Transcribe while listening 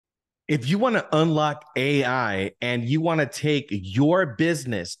If you want to unlock AI and you want to take your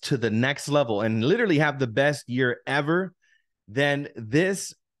business to the next level and literally have the best year ever, then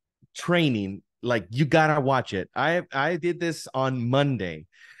this training, like you gotta watch it. I did this on Monday,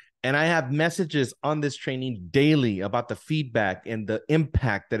 and I have messages on this training daily about the feedback and the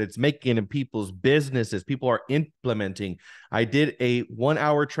impact that it's making in people's businesses. People are implementing. I did a 1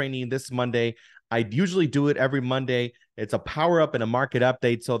 hour training this Monday. I usually do it every Monday. It's a power up and a market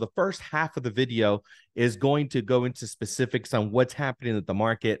update. So the first half of the video is going to go into specifics on what's happening at the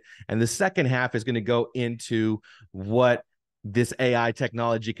market. And the second half is going to go into what this AI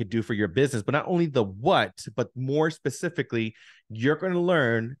technology could do for your business, but not only the what, but more specifically, you're going to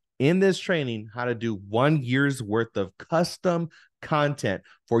learn in this training how to do 1 year's worth of custom content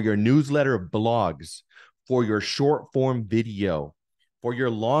for your newsletter blogs, for your short form video, for your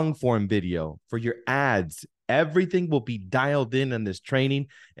long form video, for your ads. Everything will be dialed in this training.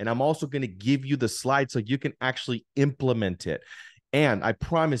 And I'm also going to give you the slides so you can actually implement it. And I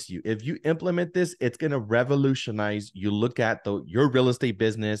promise you, if you implement this, it's going to revolutionize. You look at your real estate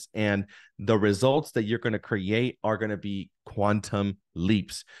business, and the results that you're going to create are going to be quantum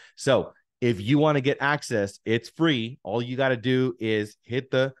leaps. So if you want to get access, it's free. All you got to do is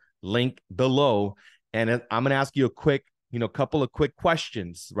hit the link below. And I'm going to ask you a quick, couple of quick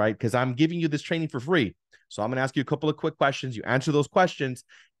questions, right? Because I'm giving you this training for free. So I'm going to ask you a couple of quick questions. You answer those questions,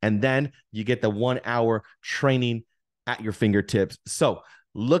 and then you get the 1 hour training at your fingertips. So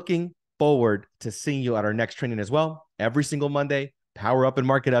looking forward to seeing you at our next training as well. Every single Monday, power up and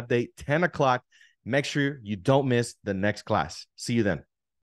market update, 10 o'clock. Make sure you don't miss the next class. See you then.